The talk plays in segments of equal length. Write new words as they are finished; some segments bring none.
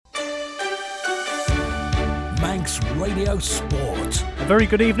Manx Radio Sport. A very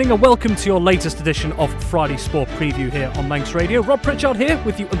good evening and welcome to your latest edition of Friday Sport Preview here on Manx Radio. Rob Pritchard here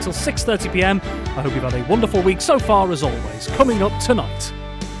with you until 6:30pm. I hope you've had a wonderful week so far as always. Coming up tonight,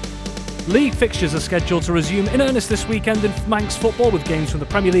 league fixtures are scheduled to resume in earnest this weekend in Manx football, with games from the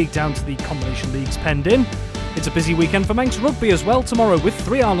Premier League down to the combination leagues penned in. It's a busy weekend for Manx rugby as well tomorrow, with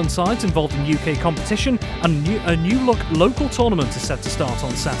 3 Ireland sides involved in UK competition, and a new look local tournament is set to start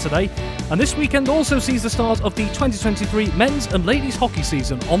on Saturday. And this weekend also sees the start of the 2023 men's and ladies hockey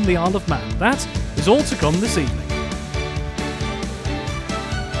season on the Isle of Man. That is all to come this evening.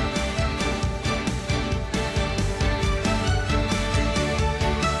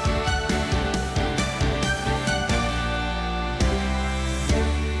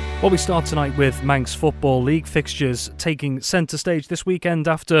 Well, we start tonight with Manx Football League fixtures taking centre stage this weekend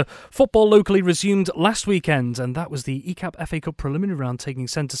after football locally resumed last weekend, and that was the ECAP FA Cup preliminary round taking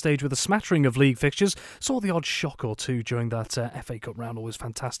centre stage with a smattering of league fixtures. Saw the odd shock or two during that FA Cup round, always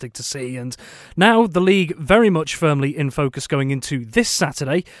fantastic to see. And now the league very much firmly in focus going into this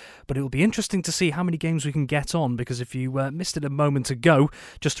Saturday, but it will be interesting to see how many games we can get on, because if you missed it a moment ago,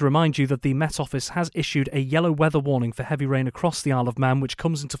 just to remind you that the Met Office has issued a yellow weather warning for heavy rain across the Isle of Man, which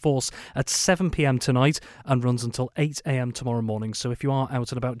comes into force at 7pm tonight and runs until 8am tomorrow morning. So if you are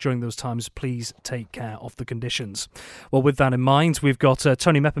out and about during those times, please take care of the conditions. Well, with that in mind, we've got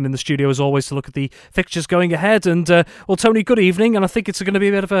Tony Mepham in the studio as always to look at the fixtures going ahead. And well, Tony, good evening. And I think it's going to be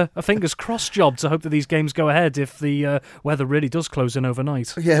a bit of a fingers crossed job to hope that these games go ahead if the weather really does close in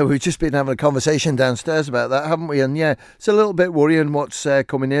overnight. Yeah, we've just been having a conversation downstairs about that, haven't we? And yeah, it's a little bit worrying what's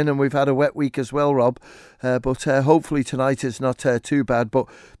coming in, and we've had a wet week as well, Rob. But hopefully tonight is not too bad. But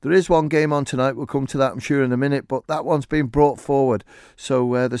there is one game on tonight. We'll come to that, I'm sure, in a minute. But that one's been brought forward.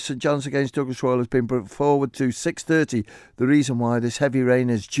 So the St John's against Douglas Royal has been brought forward to 6:30. The reason why this heavy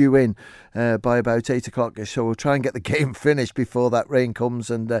rain is due in by about 8 o'clock. So we'll try and get the game finished before that rain comes.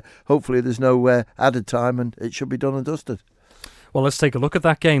 And hopefully there's no added time, and it should be done and dusted. Well, let's take a look at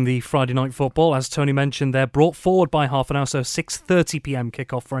that game, the Friday night football. As Tony mentioned, they're brought forward by half an hour, so 6:30pm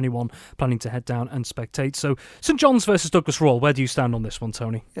kickoff for anyone planning to head down and spectate. So St John's versus Douglas Royal, where do you stand on this one,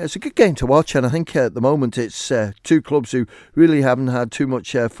 Tony? Yeah, it's a good game to watch, and I think at the moment it's two clubs who really haven't had too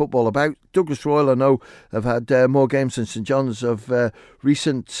much football about. Douglas Royal, I know, have had more games than St John's of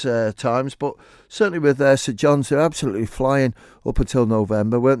recent times, but certainly with St John's, they're absolutely flying up until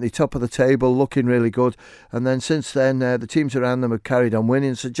November, weren't they? Top of the table, looking really good. And then since then, the teams around them have carried on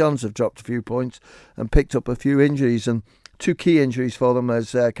winning. St John's have dropped a few points and picked up a few injuries, and two key injuries for them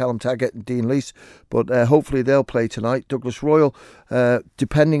as Callum Taggart and Dean Lees, but hopefully they'll play tonight. Douglas Royal,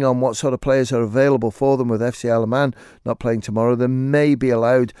 depending on what sort of players are available for them, with FC Isle of Man not playing tomorrow, they may be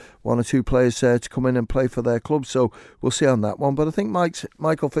allowed one or two players to come in and play for their club, so we'll see on that one. But I think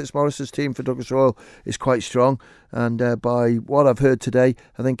Michael Fitzmaurice's team for Douglas Royal is quite strong, and by what I've heard today,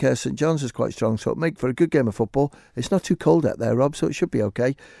 I think St John's is quite strong, so it'll make for a good game of football. It's not too cold out there, Rob, so it should be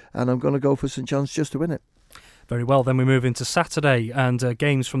okay, and I'm going to go for St John's just to win it. Very well, then we move into Saturday and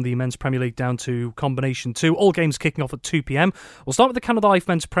games from the Men's Premier League down to Combination 2. All games kicking off at 2pm. We'll start with the Canada Life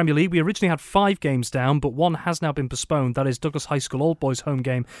Men's Premier League. We originally had 5 games down, but one has now been postponed. That is Douglas High School Old Boys home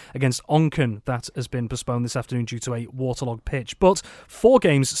game against Onken. That has been postponed this afternoon due to a waterlogged pitch. But 4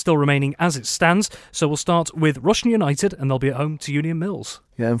 games still remaining as it stands. So we'll start with Rushden United, and they'll be at home to Union Mills.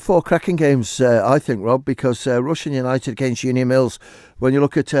 Yeah, and 4 cracking games, I think, Rob, because Rushden United against Union Mills. When you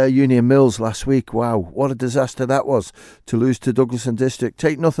look at Union Mills last week, wow, what a disaster that was to lose to Douglas and District.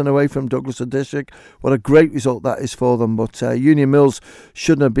 Take nothing away from Douglas and District. What a great result that is for them. But Union Mills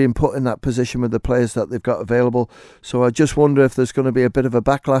shouldn't have been put in that position with the players that they've got available. So I just wonder if there's going to be a bit of a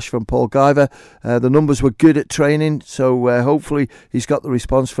backlash from Paul Guyver. The numbers were good at training, so hopefully he's got the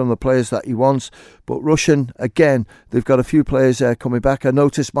response from the players that he wants. But Rushden, again, they've got a few players coming back. I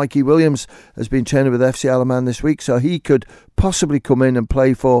noticed Mikey Williams has been training with FC Isle of Man this week, so he could possibly come in and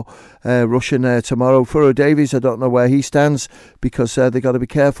play for Rushden tomorrow. Furo Davies, I don't know where he stands, because they've got to be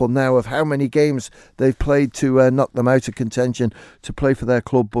careful now of how many games they've played to knock them out of contention to play for their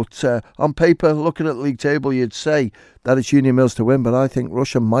club. But on paper, looking at the league table, you'd say that it's Union Mills to win, but I think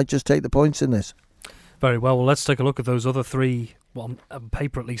Rushden might just take the points in this. Very well, let's take a look at those other 3, well, on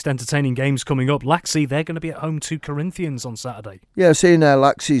paper at least, entertaining games coming up. Laxey, they're going to be at home to Corinthians on Saturday. Yeah, seeing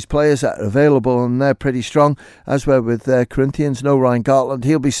Laxey's players that are available, and they're pretty strong, as well with Corinthians. No Ryan Gartland,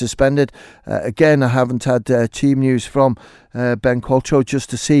 he'll be suspended. Again, I haven't had team news from Ben Qualtrough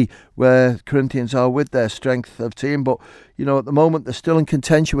just to see where Corinthians are with their strength of team, but you know, at the moment they're still in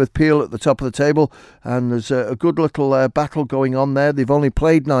contention with Peel at the top of the table, and there's a good little battle going on there. They've only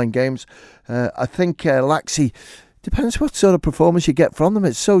played 9 games. I think Laxey, Depends what sort of performance you get from them.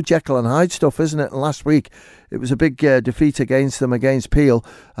 It's so Jekyll and Hyde stuff, isn't it? And last week it was a big defeat against them, against Peel.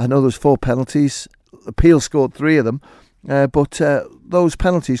 I know there's 4 penalties. Peel scored 3 of them. But those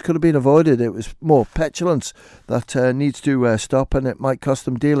penalties could have been avoided. It was more petulance that needs to stop, and it might cost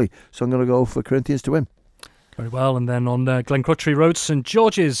them dearly. So I'm going to go for Corinthians to win. Very well. And then on Glencrutchery Road, St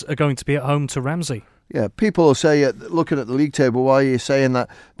George's are going to be at home to Ramsey. Yeah, people will say, looking at the league table, why are you saying that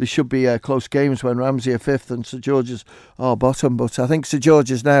there should be close games when Ramsey are 5th and St George's are bottom? But I think St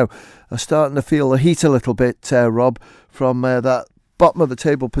George's now are starting to feel the heat a little bit, Rob, from that bottom of the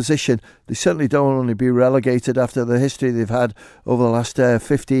table position. They certainly don't want to be relegated after the history they've had over the last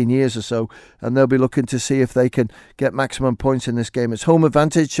 15 years or so, and they'll be looking to see if they can get maximum points in this game. It's home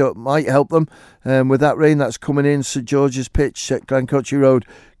advantage, so it might help them. With that rain that's coming in, St George's pitch at Glencrutchery Road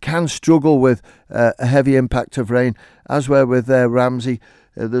can struggle with a heavy impact of rain, as well with Ramsey.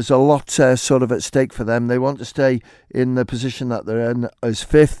 There's a lot sort of at stake for them. They want to stay in the position that they're in as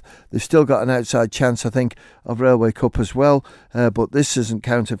 5th. They've still got an outside chance, I think, of Railway Cup as well. But this isn't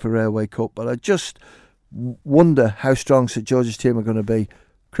counted for Railway Cup. But I just wonder how strong St George's team are going to be.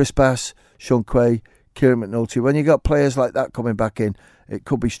 Chris Bass, Sean Quay, Kieran McNulty. When you got players like that coming back in, it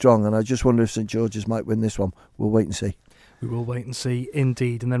could be strong. And I just wonder if St George's might win this one. We'll wait and see. We will wait and see,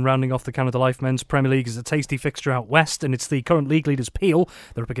 indeed. And then rounding off the Canada Life Men's Premier League is a tasty fixture out west, and it's the current league leaders Peel.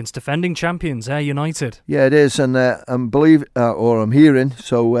 They're up against defending champions Ayr United. Yeah, it is, and I'm hearing,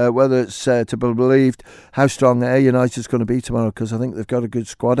 so whether it's to be believed how strong Ayr United's going to be tomorrow, because I think they've got a good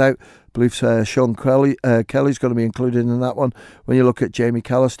squad out. I believe Sean Kelly's going to be included in that one. When you look at Jamie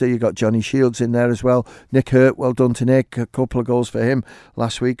Callister, you've got Johnny Shields in there as well. Nick Hurt, well done to Nick, a couple of goals for him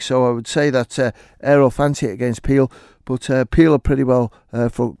last week. So I would say that Ayr will fancy it against Peel. But Peel are pretty well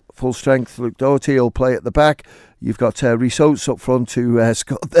full strength. Luke Doherty will play at the back. You've got Rhys Oates up front who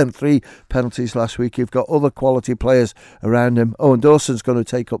scored them 3 penalties last week. You've got other quality players around him. Owen Dawson's going to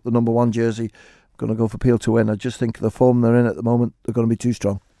take up the number 1 jersey. I'm going to go for Peel to win. I just think the form they're in at the moment, they're going to be too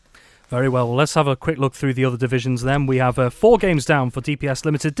strong. Very well. Let's have a quick look through the other divisions then. We have 4 games down for DPS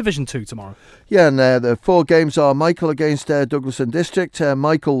Limited Division 2 tomorrow. Yeah, and the 4 games are Michael against Douglas and District.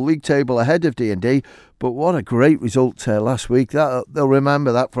 Michael league table ahead of D&D. But what a great result last week. They'll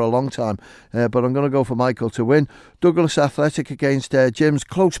remember that for a long time. But I'm going to go for Michael to win. Douglas Athletic against Jim's.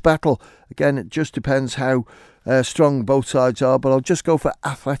 Close battle. Again, it just depends how strong both sides are. But I'll just go for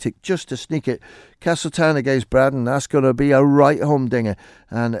Athletic just to sneak it. Castletown against Braddon. That's going to be a right humdinger.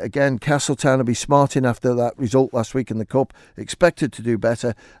 And again, Castletown will be smarting after that result last week in the Cup. Expected to do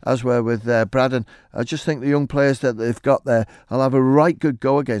better, as well with Braddon. I just think the young players that they've got there will have a right good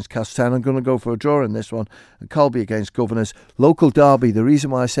go against Castletown. I'm going to go for a draw in this one. And Colby against Governors. Local derby. The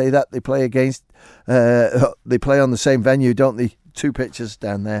reason why I say that, they play on the same venue, don't they? 2 pitches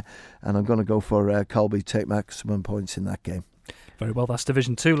down there. And I'm going to go for Colby to take maximum points in that game. Very well, that's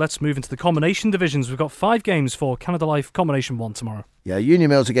Division 2. Let's move into the combination divisions. We've got 5 games for Canada Life Combination 1 tomorrow. Yeah, Union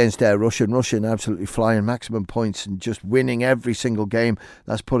Mills against Russian. Russian absolutely flying maximum points and just winning every single game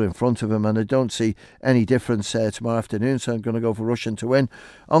that's put in front of them. And I don't see any difference tomorrow afternoon, so I'm going to go for Russian to win.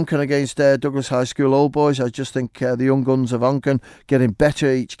 Onken against Douglas High School Old Boys. I just think the young guns of Onken getting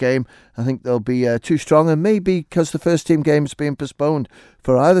better each game. I think they'll be too strong, and maybe because the first team game's being postponed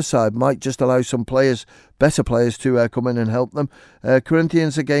for either side might just allow some players, better players, to come in and help them.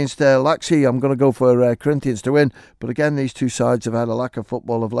 Corinthians against Laxey. I'm going to go for Corinthians to win, but again, these 2 sides have had a lack of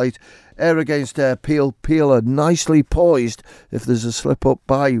football of late. Ayr against Peel. Peel are nicely poised if there's a slip up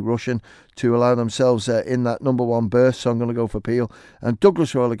by Russian to allow themselves in that number 1 berth, so I'm going to go for Peel. And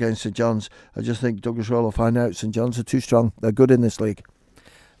Douglas Royal against St John's. I just think Douglas Royal will find out St John's are too strong. They're good in this league.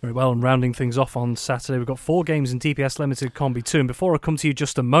 Very well, and rounding things off on Saturday, we've got 4 games in DPS Limited Combi 2. And before I come to you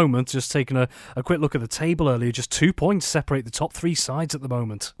just a moment, just taking a quick look at the table earlier, just 2 points separate the top 3 sides at the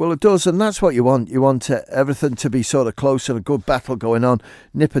moment. Well, it does, and that's what you want. You want everything to be sort of close and a good battle going on,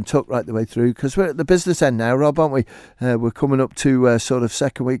 nip and tuck right the way through, because we're at the business end now, Rob, aren't we? We're coming up to sort of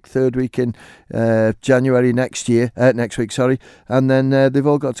 2nd week, 3rd week in January next week, and then they've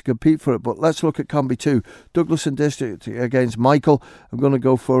all got to compete for it. But let's look at Combi 2. Douglas and District against Michael. I'm going to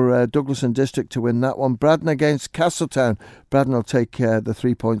go for Douglas and District to win that one. Braddon against Castletown. Braddon will take the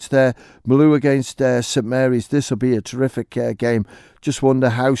 3 points there. Maloo against St Mary's. This will be a terrific game. Just wonder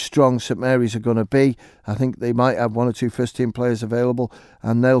how strong St Mary's are going to be. I think they might have 1 or 2 first team players available,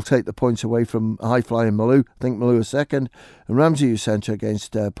 and they'll take the points away from high flying Maloo. I think Maloo is 2nd. And Ramsey Youth Centre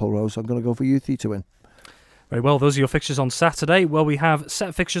against Pulrose. I'm going to go for Youthy to win. Very well, those are your fixtures on Saturday. Well, we have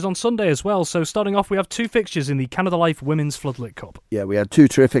set fixtures on Sunday as well. So starting off, we have 2 fixtures in the Canada Life Women's Floodlit Cup. Yeah, we had 2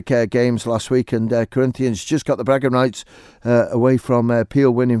 terrific games last week, and Corinthians just got the bragging rights away from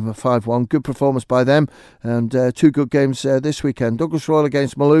Peel, winning 5-1. Good performance by them, and 2 good games this weekend. Douglas Royal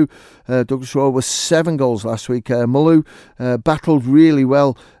against Malou. Douglas Royal was 7 goals last week. Malou battled really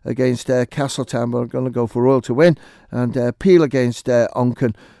well against Castletown, but are going to go for Royal to win. And Peel against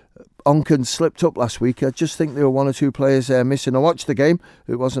Onken. Onken slipped up last week. I just think there were 1 or 2 players missing. I watched the game.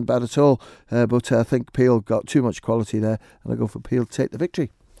 It wasn't bad at all. But I think Peel got too much quality there. And I go for Peel to take the victory.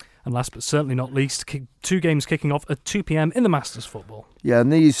 And last but certainly not least, 2 games kicking off at 2 p.m. in the Masters Football. Yeah,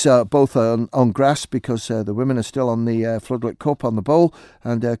 and these both are on grass because the women are still on the Floodlit Cup on the bowl.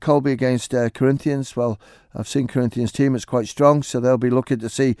 And Colby against Corinthians. Well, I've seen Corinthians' team. It's quite strong. So they'll be looking to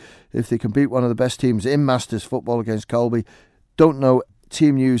see if they can beat one of the best teams in Masters Football against Colby. Don't know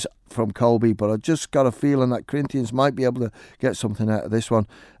team news from Colby, but I just got a feeling that Corinthians might be able to get something out of this one.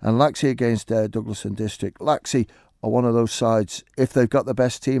 And Laxey against Douglas and District. Laxey are one of those sides. If they've got the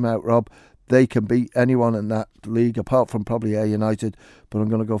best team out, Rob, they can beat anyone in that league, apart from probably Ayr United. But I'm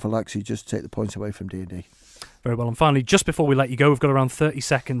going to go for Laxey just to take the points away from D&D. Very well, and finally, just before we let you go, we've got around 30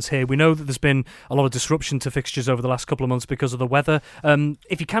 seconds here. We know that there's been a lot of disruption to fixtures over the last couple of months because of the weather.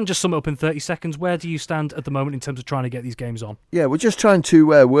 If you can just sum it up in 30 seconds, where do you stand at the moment in terms of trying to get these games on? Yeah, we're just trying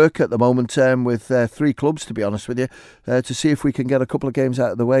to work at the moment with 3 clubs, to be honest with you, to see if we can get a couple of games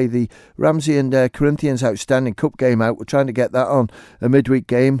out of the way. The Ramsey and Corinthians Outstanding Cup game out, we're trying to get that on a midweek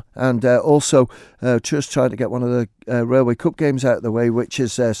game, and also just trying to get one of the Railway Cup games out of the way, which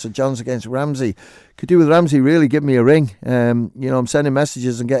is St John's against Ramsey. Could do with Ramsey, really give me a ring. I'm sending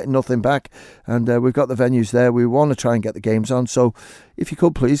messages and getting nothing back, and we've got the venues there. We want to try and get the games on, so if you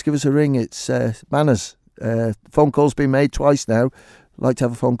could please give us a ring. It's manners. Phone call's been made twice now. I'd like to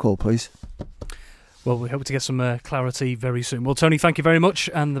have a phone call, please. Well, we hope to get some clarity very soon. Well, Tony, thank you very much,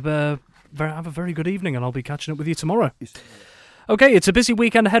 and have a very good evening, and I'll be catching up with you tomorrow. OK, it's a busy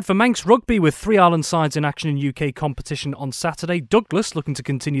weekend ahead for Manx Rugby with 3 Ireland sides in action in UK competition on Saturday. Douglas, looking to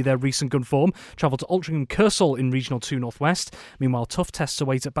continue their recent good form, travel to Altrincham Kersal in Regional 2 North West. Meanwhile, tough tests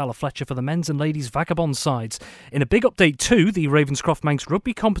await at Ballafletcher for the men's and ladies' Vagabond sides. In a big update too, the Ravenscroft Manx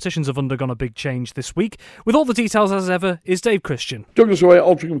Rugby competitions have undergone a big change this week. With all the details as ever is Dave Christian. Douglas away at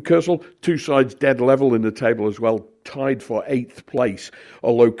Altrincham Kersal, 2 sides dead level in the table as well, tied for 8th place.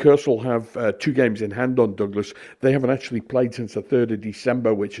 Although Kersal have 2 games in hand on Douglas, they haven't actually played since the 3rd of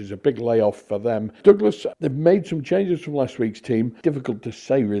December, which is a big layoff for them. Douglas, they've made some changes from last week's team. Difficult to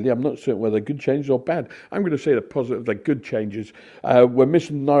say, really. I'm not certain whether they're good changes or bad. I'm going to say they're positive, they're good changes. We're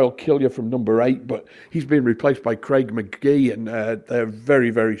missing Niall Killier from number 8, but he's been replaced by Craig McGee, and they're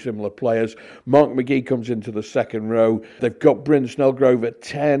very, very similar players. Mark McGee comes into the second row. They've got Bryn Snellgrove at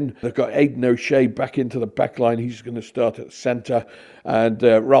 10. They've got Aidan O'Shea back into the back line. He's going to start at centre, and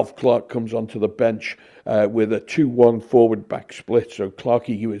Ralph Clark comes onto the bench with a 2-1 forward back split. So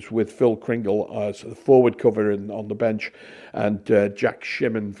Clarkey, he was with Phil Kringle as the forward cover on the bench, and Jack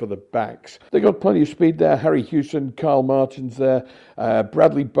Shimon for the backs. They got plenty of speed there. Harry Hewson, Carl Martin's there,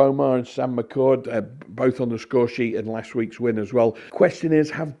 Bradley Bomar and Sam McCord, both on the score sheet in last week's win as well. Question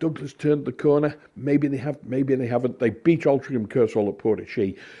is, have Douglas turned the corner? Maybe they have, maybe they haven't. They beat Altrincham Kersal at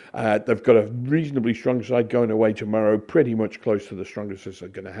Portashee. They've got a reasonably strong side going away tomorrow, pretty much close to the strongest they're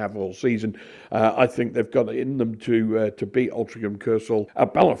going to have all season. I think they've got it in them to beat Altrincham Kersal.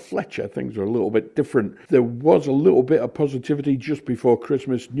 At Ballafletcher, things are a little bit different. There was a little bit of positivity just before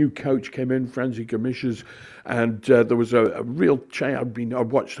Christmas. New coach came in, Francie Gamishes, and there was a real change.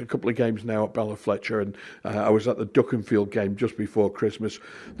 I've watched a couple of games now at Ballafletcher, and I was at the Duckenfield game just before Christmas.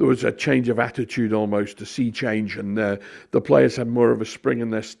 There was a change of attitude almost, a sea change, and the players had more of a spring in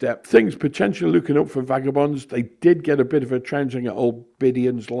their step. Things potentially looking up for Vagabonds. They did get a bit of a trouncing at Old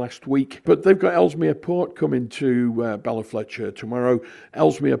Bidians last week, but they've got Ellesmere Port coming to Ballafletcher tomorrow.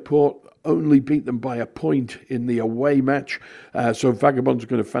 Ellesmere Port only beat them by a point in the away match, so Vagabonds are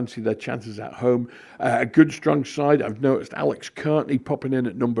going to fancy their chances at home. A good strong side. I've noticed Alex Cartney popping in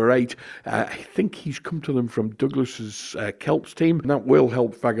at number 8. I think he's come to them from Douglas's Kelps team, and that will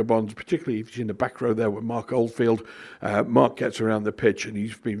help Vagabonds, particularly if he's in the back row there with Mark Oldfield. Mark gets around the pitch, and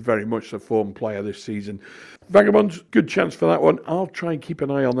he's been very much the form player this season. Vagabonds, good chance for that one. I'll try and keep an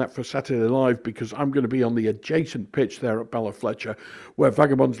eye on that for Saturday Live, because I'm going to be on the adjacent pitch there at Ballafletcher, where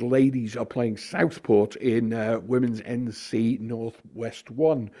Vagabonds ladies ladies are playing Southport in Women's NC Northwest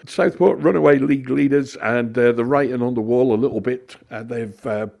 1. Southport, runaway league leaders, and they're writing on the wall a little bit. They've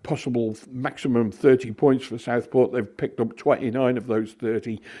possible maximum 30 points for Southport. They've picked up 29 of those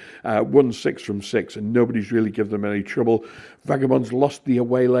 30, won 6 from 6, and nobody's really given them any trouble. Vagabonds lost the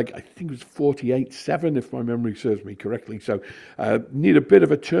away leg, I think it was 48-7, if my memory serves me correctly. So need a bit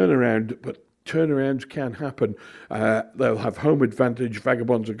of a turnaround, but turnarounds can happen. They'll have home advantage.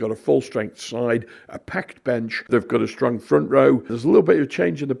 Vagabonds have got a full-strength side, a packed bench. They've got a strong front row. There's a little bit of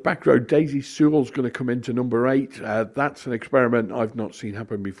change in the back row. Daisy Sewell's going to come into number 8. That's an experiment I've not seen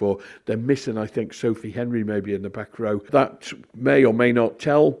happen before. They're missing, I think, Sophie Henry maybe in the back row. That may or may not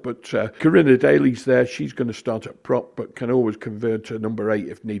tell, but Corinna Daly's there. She's going to start at prop, but can always convert to number 8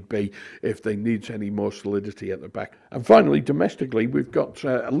 if need be, if they need any more solidity at the back. And finally, domestically, we've got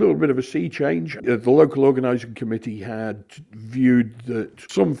a little bit of a sea change. The local organising committee had viewed that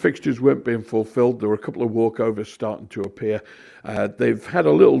some fixtures weren't being fulfilled. There were a couple of walkovers starting to appear. They've had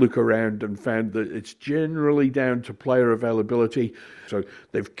a little look around and found that it's generally down to player availability. So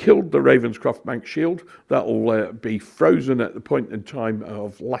they've killed the Ravenscroft Manx Shield. That will be frozen at the point in time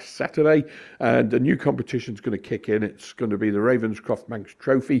of last Saturday, and a new competition is going to kick in. It's going to be the Ravenscroft Manx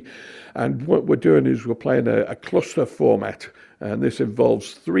Trophy, and what we're doing is we're playing a cluster format. And this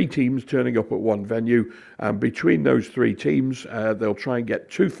involves 3 teams turning up at one venue. And between those 3 teams, they'll try and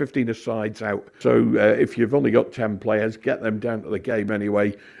get 2 15-a-sides out. So if you've only got 10 players, get them down to the game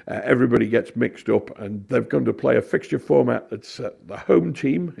anyway. Everybody gets mixed up, and they're going to play a fixture format that's the home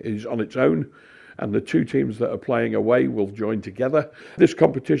team is on its own, and the 2 teams that are playing away will join together. This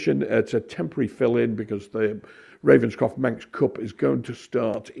competition, it's a temporary fill-in because the Ravenscroft Manx Cup is going to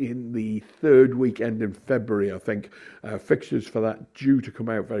start in the 3rd weekend in February, I think. Fixtures for that due to come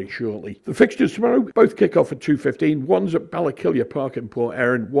out very shortly. The fixtures tomorrow both kick off at 2:15. One's at Ballakillia Park in Port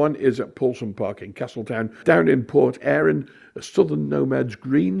Erin. One is at Paulson Park in Castletown. Down in Port Erin, Southern Nomads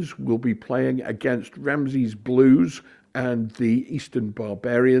Greens will be playing against Ramsey's Blues and the Eastern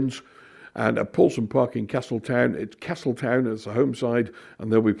Barbarians. And at Paulson Park in Castletown, it's Castletown as the home side,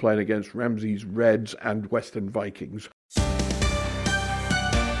 and they'll be playing against Ramsey's Reds and Western Vikings.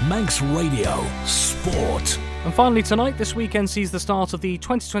 Manx Radio Sport. And finally tonight, this weekend sees the start of the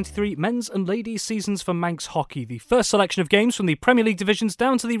 2023 men's and ladies seasons for Manx Hockey. The first selection of games from the Premier League divisions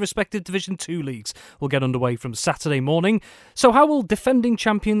down to the respective Division 2 leagues will get underway from Saturday morning. So how will defending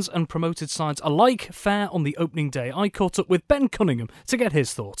champions and promoted sides alike fare on the opening day? I caught up with Ben Cunningham to get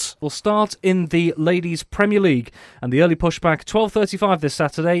his thoughts. We'll start in the ladies Premier League, and the early pushback 12:35 this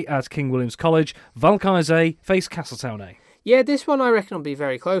Saturday at King William's College. Valkyries A face Castletown A. Yeah, this one I reckon will be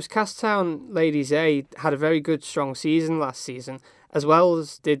very close. Castletown Ladies A had a very good, strong season last season, as well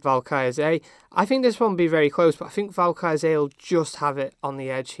as did Valkyries A. I think this one will be very close, but I think Valkyries A will just have it on the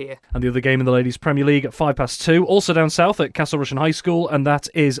edge here. And the other game in the Ladies Premier League at 2:05, also down south at Castle Rushen High School, and that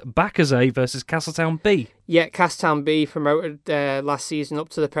is Backers A versus Castletown B. Yeah, Castletown B promoted last season up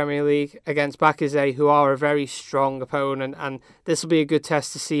to the Premier League against Backers A, who are a very strong opponent, and this will be a good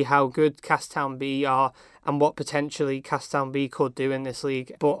test to see how good Castletown B are and what potentially Castletown B could do in this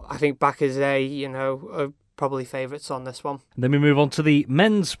league. But I think Backers A, are probably favourites on this one. Then we move on to the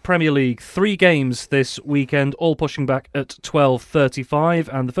Men's Premier League. 3 games this weekend, all pushing back at 12:35.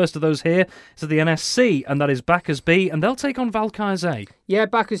 And the first of those here is at the NSC, and that is Backers B, and they'll take on Valkyries A. Yeah,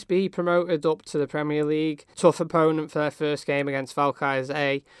 Backers B promoted up to the Premier League. Tough opponent for their first game against Valkyries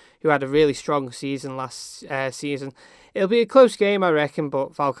A, who had a really strong season last season. It'll be a close game, I reckon,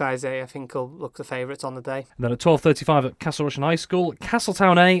 but Valkyries A, I think, will look the favourites on the day. And then at 12:35 at Castle Rushen High School,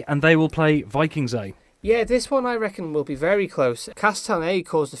 Castletown A, and they will play Vikings A. Yeah, this one I reckon will be very close. Castletown A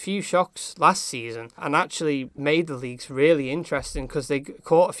caused a few shocks last season and actually made the leagues really interesting because they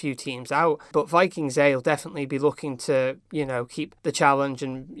caught a few teams out. But Vikings A will definitely be looking to, keep the challenge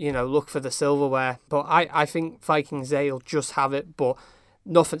and, look for the silverware. But I think Vikings A will just have it, but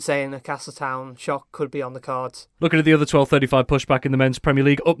nothing saying a Castletown shock could be on the cards. Looking at the other 12:35 pushback in the Men's Premier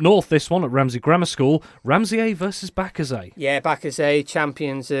League, up north this one at Ramsey Grammar School, Ramsey A versus Backers A. Yeah, Backers A,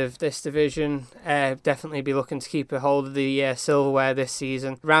 champions of this division, definitely be looking to keep a hold of the silverware this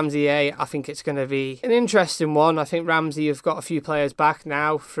season. Ramsey A, I think it's going to be an interesting one. I think Ramsey have got a few players back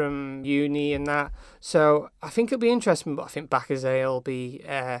now from uni and that, so I think it'll be interesting, but I think Backers A will be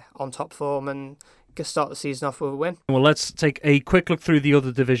on top form and start the season off with a win. Well, let's take a quick look through the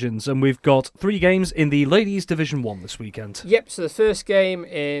other divisions, and we've got 3 games in the Ladies Division 1 this weekend. Yep, so the first game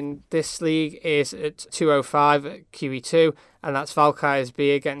in this league is at 2:05 at QE2, and that's Valkyries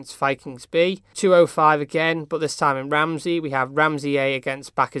B against Vikings B. 2:05 again, but this time in Ramsey. We have Ramsey A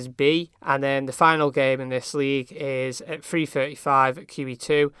against Backers B, and then the final game in this league is at 3:35 at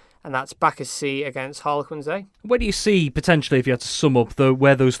QE2, and that's Bacchus C against Harlequins A. Where do you see, potentially, if you had to sum up,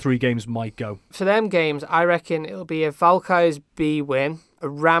 where those 3 games might go? For them games, I reckon it'll be a Valkyries B win, a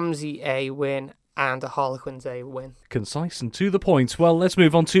Ramsey A win, and a Harlequins A win. Concise and to the point. Well, let's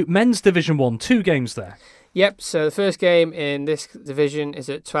move on to Men's Division 1. 2 games there. Yep, so the first game in this division is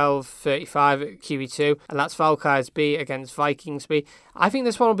at 12:35 at QE2, and that's Valkyries B against Vikings B. I think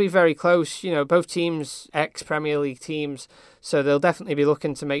this one will be very close. You know, both teams ex-Premier League teams, so they'll definitely be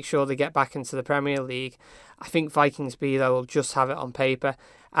looking to make sure they get back into the Premier League. I think Vikings B, though, will just have it on paper.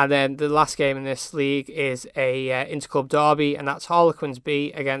 And then the last game in this league is a interclub derby, and that's Harlequins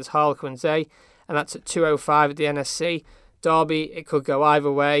B against Harlequins A, and that's at 2:05 at the NSC. Derby, it could go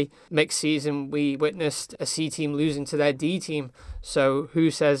either way. Mixed season, we witnessed a C team losing to their D team. So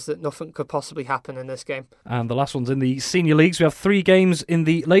who says that nothing could possibly happen in this game? And the last one's in the senior leagues. We have 3 games in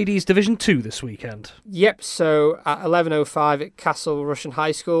the Ladies Division 2 this weekend. Yep, so at 11:05 at Castle Russian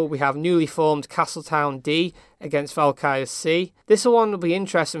High School, we have newly formed Castletown D against Valkyries C. This one will be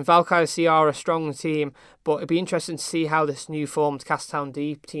interesting. Valkyries C are a strong team, but it'll be interesting to see how this new formed Castletown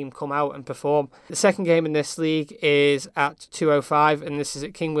D team come out and perform. The second game in this league is at 2:05, and this is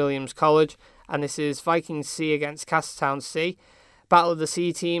at King William's College, and this is Vikings C against Castletown C. Battle of the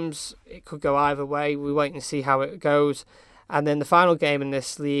C teams, it could go either way. We're waiting to see how it goes. And then the final game in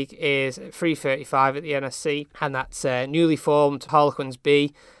this league is at 3:35 at the NSC, and that's newly formed Harlequins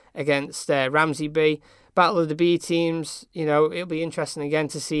B against Ramsey B. Battle of the B teams, you know, it'll be interesting again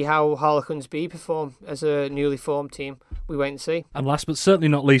to see how Harlequins B perform as a newly formed team. We wait and see. And last but certainly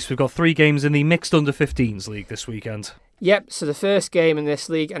not least, we've got 3 games in the Mixed Under-15s League this weekend. Yep, so the first game in this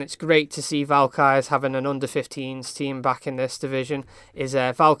league, and it's great to see Valkyries having an under-15s team back in this division, is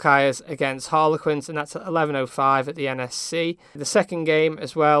Valkyries against Harlequins, and that's at 11:05 at the NSC. The second game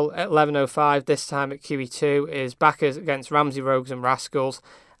as well, at 11:05, this time at QE2, is Backers against Ramsey Rogues and Rascals.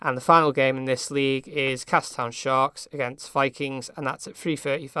 And the final game in this league is Castletown Sharks against Vikings, and that's at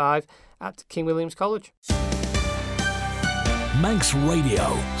 3:35 at King William's College. Manx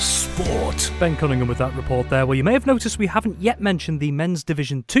Radio Sport. Ben Cunningham with that report there. Well, you may have noticed we haven't yet mentioned the Men's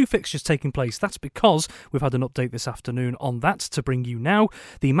Division 2 fixtures taking place. That's because we've had an update this afternoon on that to bring you now.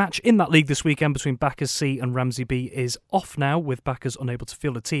 The match in that league this weekend between Backers C and Ramsey B is off now, with Backers unable to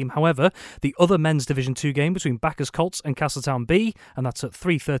field a team. However, the other Men's Division 2 game between Backers Colts and Castletown B, and that's at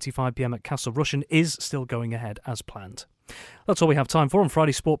 3:35pm at Castle Russian, is still going ahead as planned. That's all we have time for on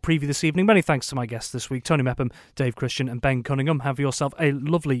Friday Sport Preview this evening. Many thanks to my guests this week, Tony Mepham, Dave Christian and Ben Cunningham. Have yourself a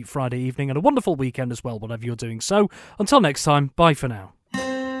lovely Friday evening and a wonderful weekend as well, whatever you're doing. So, until next time, bye for now.